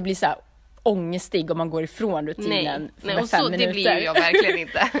man ska ju inte bli så här ångestig om man går ifrån rutinen. Nej, och så det blir ju jag verkligen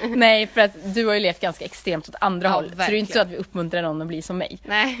inte. Nej, för att du har ju levt ganska extremt åt andra håll. Verkligen. Så det är inte så att vi uppmuntrar någon att bli som mig.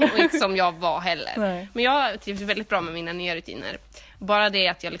 Nej, och inte som jag var heller. Nej. Men jag trivs väldigt bra med mina nya rutiner. Bara det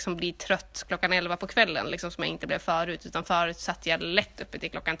att jag liksom blir trött klockan 11 på kvällen, liksom som jag inte blev förut. Utan förut satt jag lätt uppe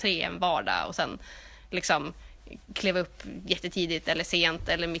till klockan 3 en vardag och sen liksom klev upp jättetidigt eller sent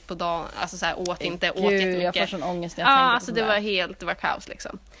eller mitt på dagen, alltså så här, åt jättemycket. Jag får sån ångest när jag tänker på alltså det var kaos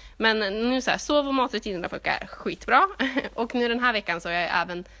liksom. Men nu så här, sov- och matrutinerna funkar skitbra. Och nu den här veckan så är jag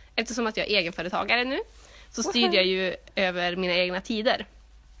även, eftersom att jag är egenföretagare nu, så styr jag ju över mina egna tider.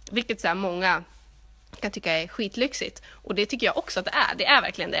 Vilket så här, många kan tycka är skitlyxigt. Och det tycker jag också att det är. Det är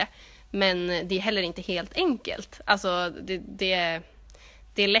verkligen det. Men det är heller inte helt enkelt. Alltså det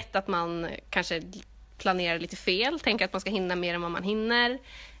är lätt att man kanske planerar lite fel. Tänker att man ska hinna mer än vad man hinner.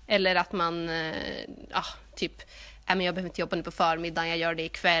 Eller att man typ, men jag behöver inte jobba nu på förmiddagen, jag gör det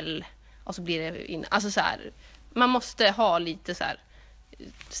ikväll. Och så blir det alltså så här, man måste ha lite så här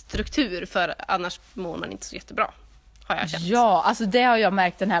struktur, för annars mår man inte så jättebra. Har jag känt. Ja, alltså det har jag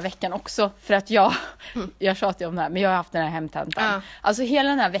märkt den här veckan också. För att jag tjatar om det här, men jag har haft den här hemtentan. Ja. Alltså hela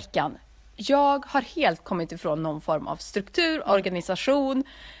den här veckan, jag har helt kommit ifrån någon form av struktur, organisation.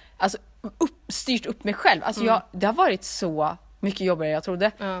 Alltså styrt upp mig själv. Alltså det har varit så mycket jobbigare än jag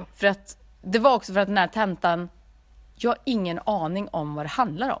trodde. Ja. För att det var också för att den här tentan, jag har ingen aning om vad det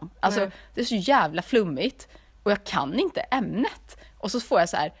handlar om. Alltså det är så jävla flummigt och jag kan inte ämnet. Och så får jag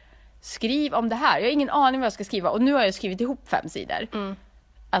så här, skriv om det här. Jag har ingen aning vad jag ska skriva. Och nu har jag skrivit ihop 5 sidor.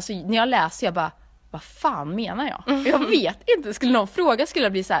 Alltså när jag läser, jag bara, vad fan menar jag? Jag vet inte. Skulle någon fråga skulle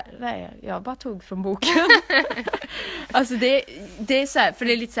jag bli så här, nej, jag bara tog från boken. Alltså det är så här, för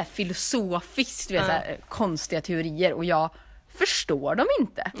det är lite så här filosofiskt, du vet, så här, konstiga teorier. Och jag förstår dem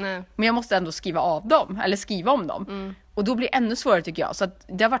inte. Nej. Men jag måste ändå skriva av dem, eller skriva om dem. Och då blir det ännu svårare tycker jag. Så att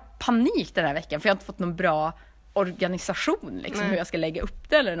det har varit panik den här veckan, för jag har inte fått någon bra organisation liksom, hur jag ska lägga upp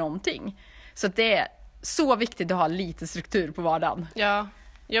det eller någonting. Så att det är så viktigt att ha lite struktur på vardagen. Ja,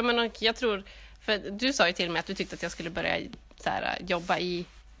 men jag tror, för du sa ju till mig att du tyckte att jag skulle börja så här, jobba i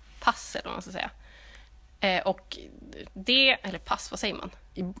pass eller vad man ska säga. Och det, eller pass, vad säger man?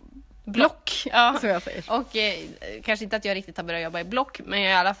 I block, ja. som jag säger. Och kanske inte att jag riktigt har börjat jobba i block, men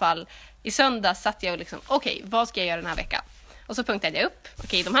i alla fall i söndag satt jag och liksom, okej, vad ska jag göra den här veckan? Och så punktade jag upp,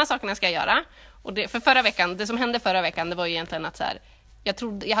 okej, de här sakerna ska jag göra. Och för förra veckan, det som hände förra veckan, det var ju egentligen att så här,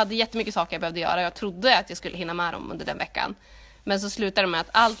 jag hade jättemycket saker jag behövde göra. Jag trodde att jag skulle hinna med dem under den veckan. Men så slutade det med att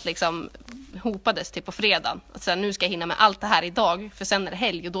allt liksom hopades till på fredagen. Att så här, nu ska jag hinna med allt det här idag, för sen är det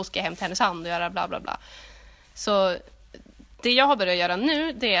helg och då ska jag hem till Härnösand och göra bla bla bla. Så det jag har börjat göra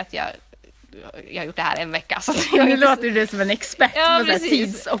nu, det är att jag har gjort det här en vecka. Så Nu låter du som en expert på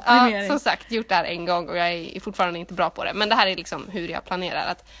tidsoptimering. Ja, som sagt, gjort det här en gång och jag är fortfarande inte bra på det. Men det här är liksom hur jag planerar.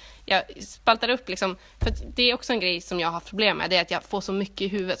 Att jag spaltar upp liksom, för det är också en grej som jag har problem med. Det är att jag får så mycket i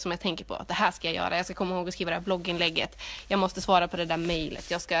huvudet som jag tänker på. Att det här ska jag göra. Jag ska komma ihåg att skriva det här blogginlägget. Jag måste svara på det där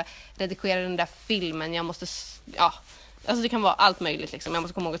mejlet. Jag ska redigera den där filmen. Jag måste, alltså det kan vara allt möjligt liksom. Jag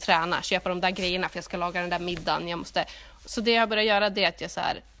måste komma ihåg att träna. Köpa de där grejerna för jag ska laga den där middagen. Så det jag börjar göra, det är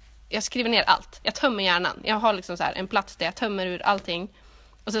att jag skriver ner allt. Jag tömmer hjärnan. Jag har liksom så här en plats där jag tömmer ur allting.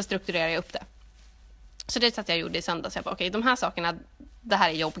 Och så strukturerar jag upp det. Så det är att jag gjorde i söndags. Jag bara, okej, de här sakerna, det här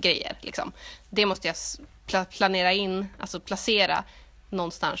är jobbgrejer. Liksom. Det måste jag planera in, alltså placera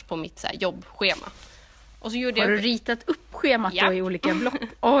någonstans på mitt så här, jobbschema. Och så gjorde har jag... du ritat upp schemat då i olika block?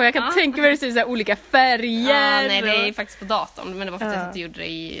 Jag kan tänka mig att det är så här, olika färger. Nej, det är faktiskt på datorn. Men det var för att jag inte gjorde det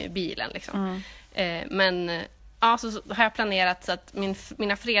i bilen. Liksom. Men Ja, så har jag planerat så att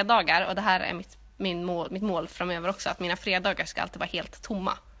mina fredagar, och det här är mitt mål framöver också, att mina fredagar ska alltid vara helt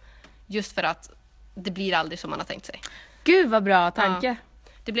tomma. Just för att det blir aldrig som man har tänkt sig. Gud vad bra tanke. Ja.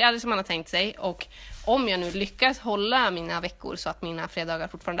 Det blir aldrig som man har tänkt sig, och om jag nu lyckas hålla mina veckor så att mina fredagar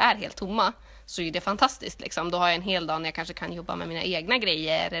fortfarande är helt tomma, så är det fantastiskt liksom. Då har jag en hel dag när jag kanske kan jobba med mina egna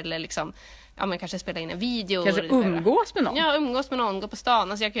grejer, eller liksom, ja, men kanske spela in en video. Kanske umgås med någon. Ja, umgås med någon, gå på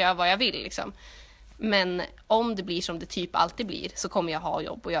stan, alltså jag kan göra vad jag vill liksom. Men om det blir som det typ alltid blir, så kommer jag ha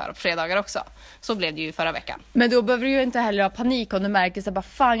jobb att göra på fredagar också. Så blev det ju förra veckan. Men då behöver du ju inte heller ha panik om du märker så bara,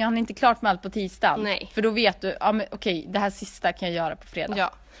 fan jag har inte klart med allt på tisdagen. Nej. För då vet du, ja men okej, det här sista kan jag göra på fredag.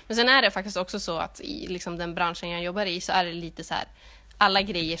 Ja, men sen är det faktiskt också så att i liksom den branschen jag jobbar i, så är det lite så här, alla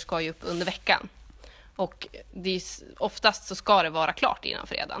grejer ska ju upp under veckan. Och oftast så ska det vara klart innan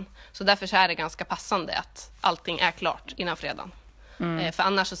fredagen. Så därför så är det ganska passande att allting är klart innan fredagen. För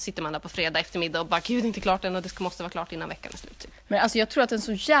annars så sitter man där på fredag eftermiddag och bara, gud, inte klart än, och det måste vara klart innan veckan är slut. Typ. Men alltså jag tror att en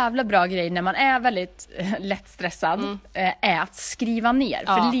så jävla bra grej när man är väldigt lätt stressad är att skriva ner.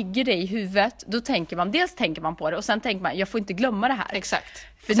 Ja. För ligger det i huvudet, då tänker man på det, och sen tänker man, jag får inte glömma det här. Exakt.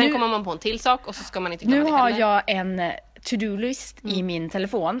 För sen nu kommer man på en till sak, och så ska man inte glömma nu det heller. har jag en to-do-list i min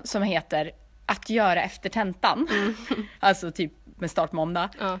telefon som heter att göra efter tentan. Alltså typ med start måndag.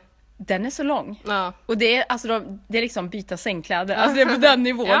 Ja. Den är så lång. Ja. Och det är, alltså, det är liksom byta sängkläder. Alltså det är på den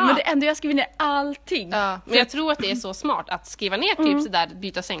nivån. Ja. Men det är ändå jag skriver ner allting. Ja. Men jag tror att det är så smart att skriva ner typ sådär,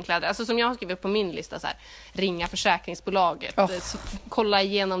 byta sängkläder. Alltså som jag har skrivit på min lista så här, ringa försäkringsbolaget, kolla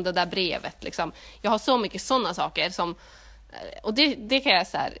igenom det där brevet liksom. Jag har så mycket sådana saker som, och det kan jag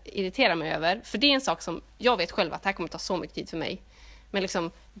så här irritera mig över, för det är en sak som jag vet själv att det här kommer ta så mycket tid för mig. Men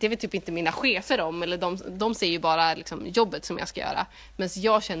liksom, det vet typ inte mina chefer om, eller de ser ju bara liksom jobbet som jag ska göra. Men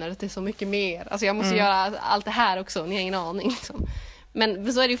jag känner att det är så mycket mer. Alltså jag måste göra allt det här också, ni har ingen aning liksom.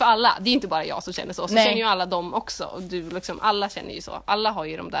 Men så är det ju för alla. Det är inte bara jag som känner så. Så känner ju alla dem också. Och liksom, alla känner ju så. Alla har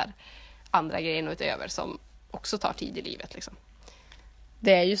ju de där andra grejerna utöver som också tar tid i livet liksom.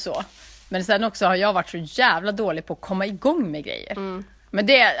 Det är ju så. Men sen också har jag varit så jävla dålig på att komma igång med grejer. Men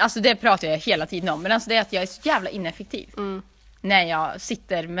det pratar jag hela tiden om. Men alltså det är att jag är så jävla ineffektiv. När jag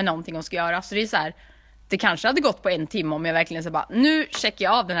sitter med någonting och ska göra. Så det är så här, det kanske hade gått på 1 timme om jag verkligen så bara, nu checkar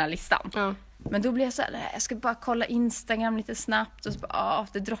jag av den här listan. Men då blir jag så här, jag ska bara kolla Instagram lite snabbt, och så bara,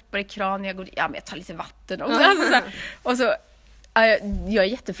 det droppar i kranen, men jag tar lite vatten också. Och så jag är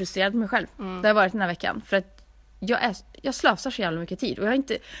jättefrustrerad med mig själv. Det har varit den här veckan, för att jag slösar så jävla mycket tid, och jag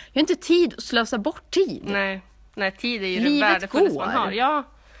har inte tid att slösa bort tid. Nej, tid är ju Livet det värdefullaste man har. Ja.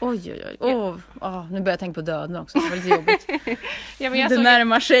 Oj. Nu börjar jag tänka på döden också. Det var lite jobbigt. Ja, men det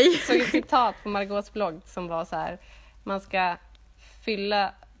närmar sig. Jag såg ett citat på Margaux blogg som var så här: man ska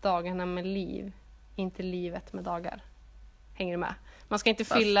fylla dagarna med liv, inte livet med dagar. Hänger du med?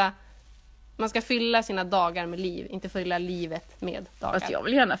 Man ska fylla sina dagar med liv, inte fylla livet med dagar. Fast jag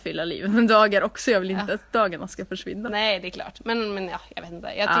vill gärna fylla livet med dagar också. Jag vill inte att dagarna ska försvinna. Nej, det är klart. Men ja, jag vet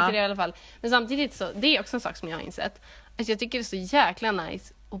inte. Jag tycker det i alla fall. Men samtidigt så, det är också en sak som jag har insett. Alltså jag tycker det är så jäkla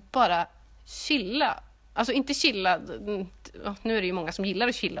nice att bara chilla. Alltså inte chilla, nu är det ju många som gillar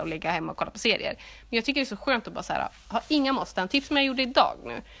att chilla och ligga hemma och kolla på serier. Men jag tycker det är så skönt att bara så här, ha inga måsten. Typ som jag gjorde idag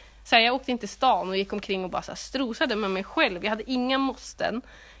nu. Så här, jag åkte inte stan och gick omkring och bara så här, strosade med mig själv. Jag hade inga måsten.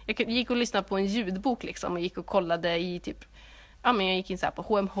 Jag gick och lyssnade på en ljudbok liksom, och gick och kollade i typ, ja men jag gick in så här på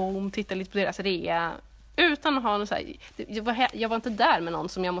H&M Home, tittade lite på deras rea. Utan att ha någon så här, jag var inte där med någon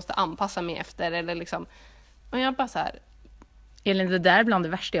som jag måste anpassa mig efter eller liksom. Och jag bara så här, Elin, det där är bland det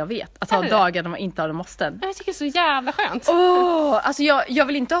värsta jag vet. Att ha dagar när man inte har det måsten. Jag tycker det är så jävla skönt. Alltså jag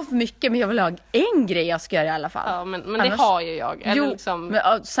vill inte ha för mycket, men jag vill ha en grej jag ska göra i alla fall. Ja, men annars, det har ju jag. Eller liksom...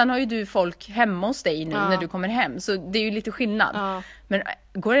 men sen har ju du folk hemma hos dig nu när du kommer hem. Så det är ju lite skillnad. Ja. Men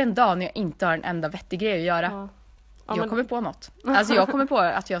går det en dag när jag inte har en enda vettig grej att göra, jag kommer på något. Alltså jag kommer på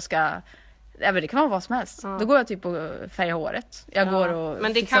att jag ska... Ja, men det kan vara vad som helst. Då går jag typ och färgar håret. Jag går och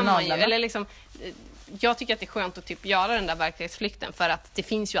men det kan man ju. Eller liksom... Jag tycker att det är skönt att typ göra den där verklighetsflykten, för att det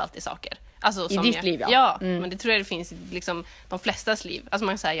finns ju alltid saker. Alltså, i ditt liv, ja. Men det tror jag det finns i liksom de flestas liv. Alltså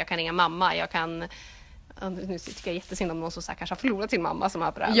man kan säga, jag kan ringa mamma, jag kan... Nu tycker jag jättesynd om någon som så här, kanske har förlorat sin mamma som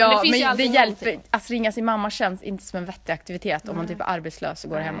har på det här. Ja, men det hjälper. Att ringa sin mamma känns inte som en vettig aktivitet om man typ är arbetslös och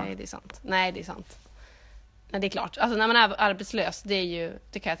går hemma. Nej, det är sant. Nej, det är klart. Alltså när man är arbetslös,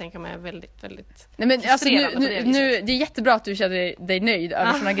 det kan jag tänka mig är väldigt, väldigt... Nej, men alltså det är jättebra att du känner dig nöjd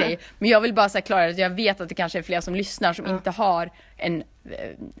över såna grejer. Men jag vill bara säga klara att jag vet att det kanske är fler som lyssnar som inte har en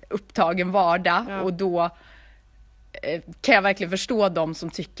upptagen vardag. Och då kan jag verkligen förstå de som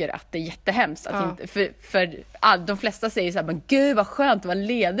tycker att det är jättehemskt. Att inte, för de flesta säger så här, men gud vad skönt att vara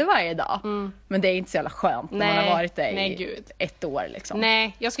ledig varje dag. Men det är inte så jävla skönt när man har varit det i ett år. Liksom.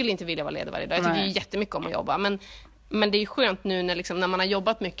 Nej, jag skulle inte vilja vara ledig varje dag. Jag tycker ju jättemycket om att jobba. Men det är ju skönt nu när man har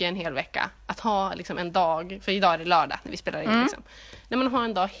jobbat mycket en hel vecka. Att ha liksom en dag, för idag är det lördag när vi spelar in. Liksom. När man har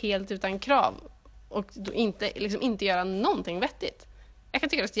en dag helt utan krav. Och då inte göra någonting vettigt. Jag kan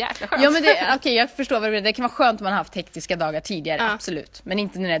tycka det är så jäkla skönt. Ja, men okej, jag förstår vad det kan vara skönt om man har haft hektiska dagar tidigare, absolut. Men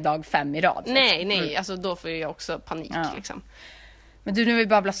inte när det är dag 5 i rad. Nej, alltså då får jag också panik. Liksom. Men du, nu har vi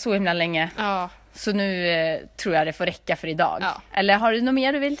babblat så himla länge. Ja. Så nu tror jag det får räcka för idag. Ja. Eller har du något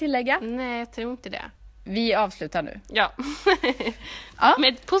mer du vill tillägga? Nej, jag tror inte det. Vi avslutar nu. Ja.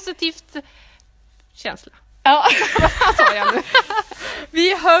 Med ett positivt känsla. Ja. Vad sa jag nu?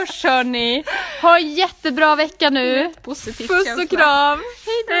 Vi hörs, hörni. Ha en jättebra vecka nu. Positiv Puss känsla. och kram.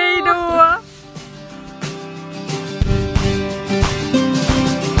 Hej då.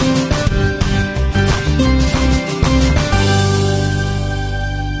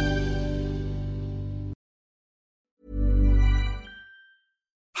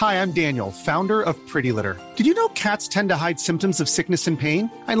 Hi, I'm Daniel, founder of Pretty Litter. Did you know cats tend to hide symptoms of sickness and pain?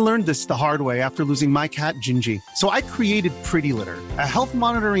 I learned this the hard way after losing my cat, Gingy. So I created Pretty Litter, a health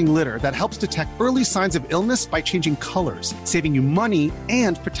monitoring litter that helps detect early signs of illness by changing colors, saving you money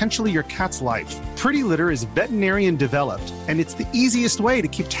and potentially your cat's life. Pretty Litter is veterinarian developed, and it's the easiest way to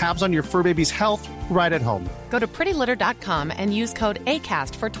keep tabs on your fur baby's health right at home. Go to prettylitter.com and use code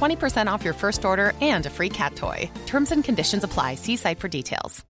ACAST for 20% off your first order and a free cat toy. Terms and conditions apply. See site for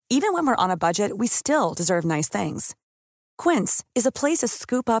details. Even when we're on a budget, we still deserve nice things. Quince is a place to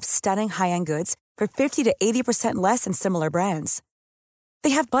scoop up stunning high-end goods for 50 to 80% less than similar brands. They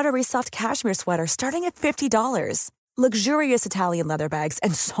have buttery soft cashmere sweaters starting at $50, luxurious Italian leather bags,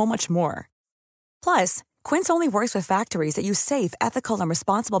 and so much more. Plus, Quince only works with factories that use safe, ethical, and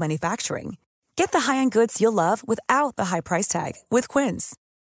responsible manufacturing. Get the high-end goods you'll love without the high price tag with Quince.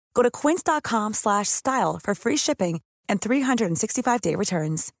 Go to quince.com/style for free shipping and 365-day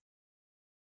returns.